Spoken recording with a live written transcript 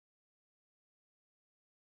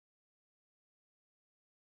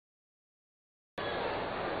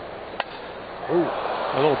Ooh.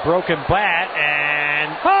 A little broken bat,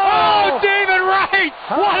 and oh, David Wright!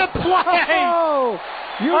 What a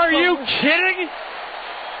play! Are you kidding?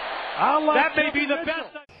 That may be the best.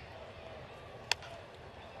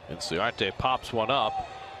 Inciarte pops one up.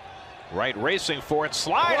 Wright racing for it,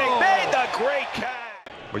 sliding, made the great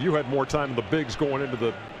catch. Well, you had more time in the bigs going into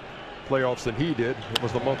the playoffs than he did. It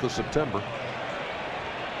was the month of September.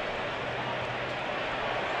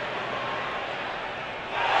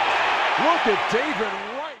 Look at David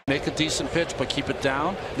Wright. Make a decent pitch, but keep it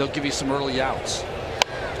down. They'll give you some early outs.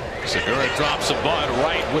 Segura drops a bunt.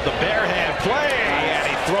 Wright with the bare hand play, and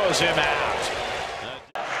he throws him out.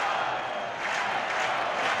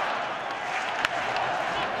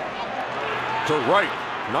 To Wright.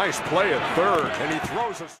 Nice play at third, and he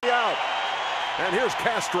throws us out. And here's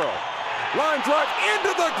Castro. Line drive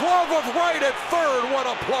into the glove of Wright at third. What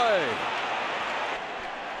a play.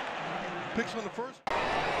 Picks on the first.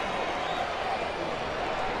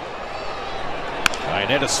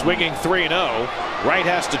 Hit a swinging 3-0. Wright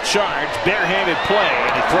has to charge. Barehanded play,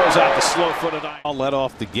 and he throws out the slow-footed. Led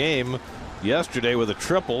off the game yesterday with a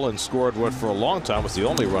triple and scored what for a long time was the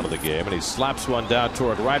only run of the game. And he slaps one down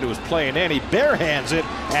toward Wright, who was playing in. He barehands it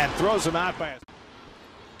and throws him out by a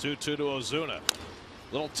 2-2 to Ozuna.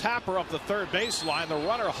 Little tapper up the third baseline. The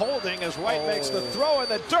runner holding as Wright makes the throw in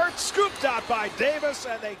the dirt. Scooped out by Davis,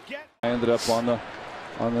 and they get. I ended up on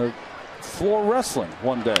the floor wrestling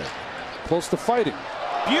one day, close to fighting.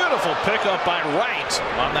 Beautiful pickup by Wright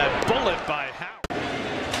on that bullet by Howard.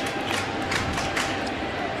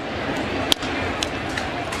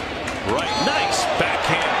 Right, nice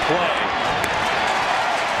backhand play.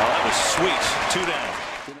 Oh, that was sweet. 2 down.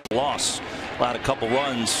 Loss. Allowed a couple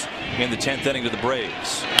runs in the 10th inning to the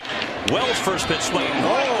Braves. Wells first pitch swing.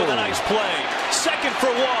 Wright with a nice play. Second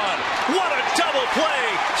for one. What a double play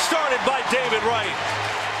started by David Wright.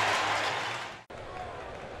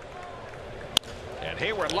 And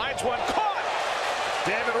Hayward lines one, caught.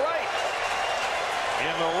 David Wright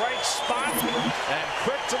in the right spot and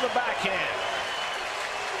quick to the backhand.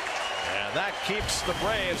 And that keeps the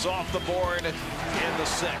Braves off the board in the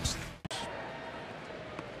 6th.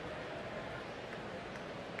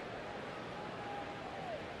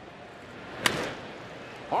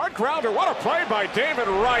 Hard grounder. What a play by David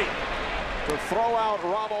Wright to throw out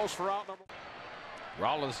Ramos for out number.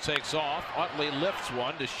 Rollins takes off. Utley lifts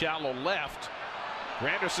one to shallow left.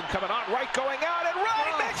 Granderson coming on. Wright going out, and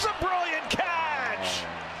Wright makes a brilliant catch.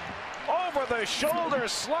 Over the shoulder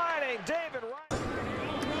sliding David Wright.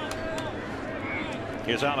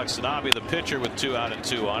 Here's Alex Sanabi, the pitcher, with 2 out and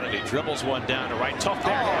 2 on it. He dribbles one down to Wright. Tough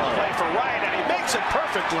backhand play for Wright, and he makes it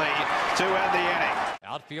perfectly to end the inning.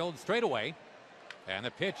 Outfield straightaway. And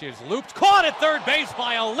the pitch is looped. Caught at third base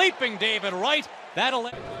by a leaping David Wright. That'll.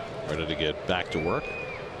 Ready to get back to work.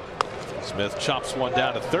 Smith chops one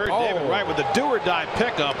down to third. David Wright with the do-or-die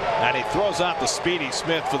pickup, and he throws out the speedy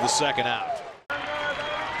Smith for the second out.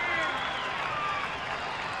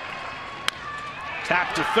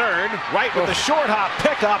 Tap to third. Wright with the short hop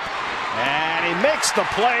pickup, and he makes the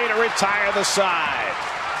play to retire the side.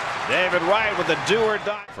 David Wright with the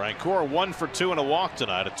do-or-die. Francoeur 1 for 2 and a walk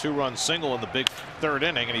tonight. A 2-run single in the big third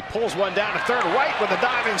inning, and he pulls one down to third. Wright with a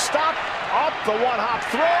diving stop. Up the one-hop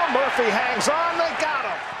throw. Murphy hangs on. They got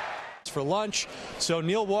him. For lunch. So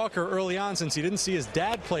Neil Walker early on, since he didn't see his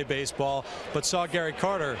dad play baseball but saw Gary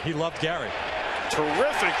Carter, he loved Gary.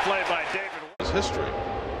 Terrific play by David. His history.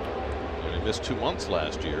 And he missed 2 months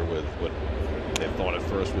last year with what they thought at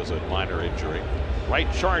first was a minor injury.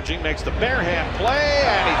 Wright charging, makes the bare hand play,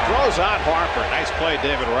 and he throws out Harper. Nice play,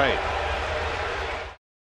 David Wright.